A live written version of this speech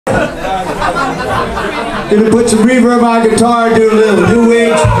Gonna put some reverb on my guitar, do a little new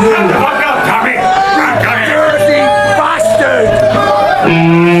age blues. Fuck up, Tommy! Dirty bastard!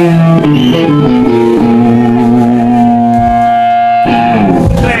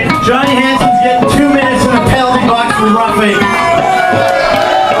 Johnny Hanson's getting 2 minutes in a penalty box for roughing.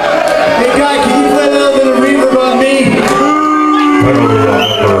 Hey guy, can you play a little bit of reverb on me? Penalty box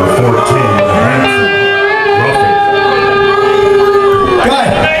for 14. Hanson. Roughing. Guy.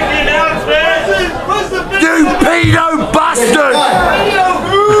 You pedo bastard!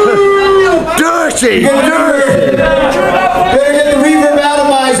 Dirty! Dirty! Better get the reverb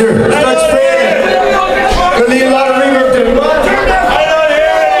atomizer. Start spraying it. Gonna need a lot of reverb to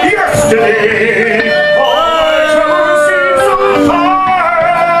Yesterday, I received some fire.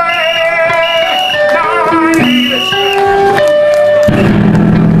 Now I need it.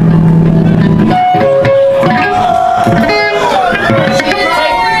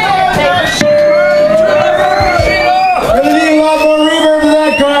 Gonna need a lot more reverb than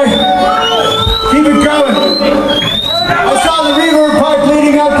that guy. Keep it coming. I saw the reverb pipe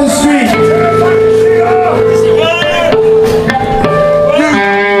leading up the street.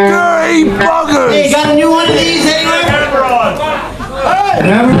 Dirty buggers! Hey, got a new one of these anywhere?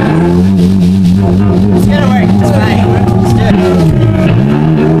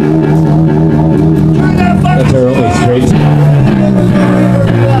 That's our only straight.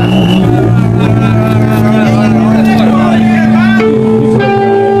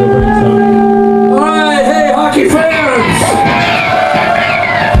 Alright, hey hockey fans!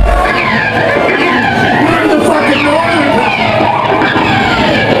 We're in the fucking northern.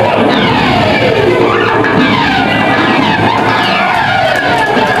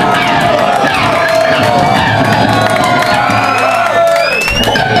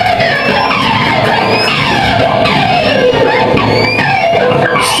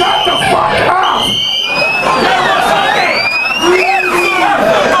 Shut the fuck up!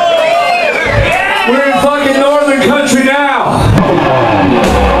 We're in fucking northern country now.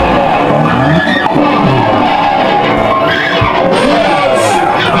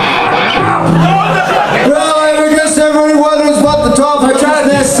 Well, I guess everybody wonders what the top of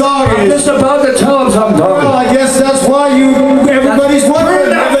this song is. Just about to tell him something. Well, I guess that's why everybody's wondering. Turn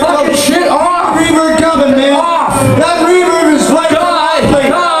that fucking shit off! Reverb coming, man. Off! That reverb is like Die!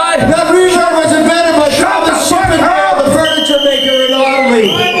 that reverb was invented by Thomas Chippendale, the furniture maker in Otley.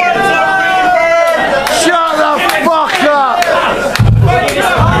 Shut the fuck up!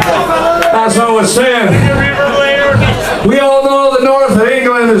 That's what I was saying. We all know the north of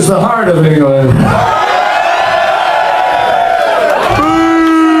England is the heart of England.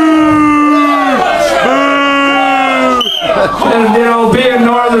 And you know, being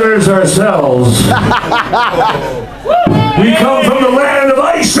northerners ourselves, we come from the land of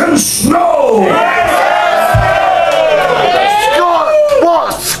ice and snow.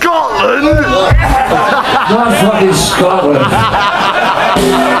 What? Scotland? Not fucking Scotland.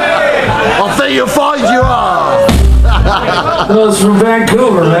 I think you'll find you are. No, it's from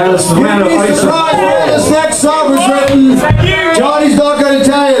Vancouver, man. It's the land of You'd be ice and surprised, man. snow. This next song was written. Johnny's not going to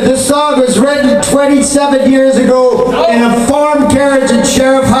tell you. This song was written 27 years ago in a farm carriage in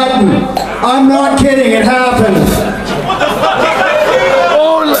Sheriff Hutton. I'm not kidding. It happened.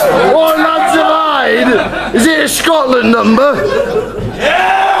 All lads divide. Is it a Scotland number?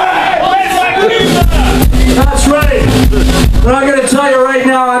 That's right. But I'm going to tell you right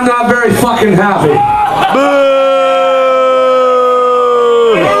now, I'm not very fucking happy. Boo!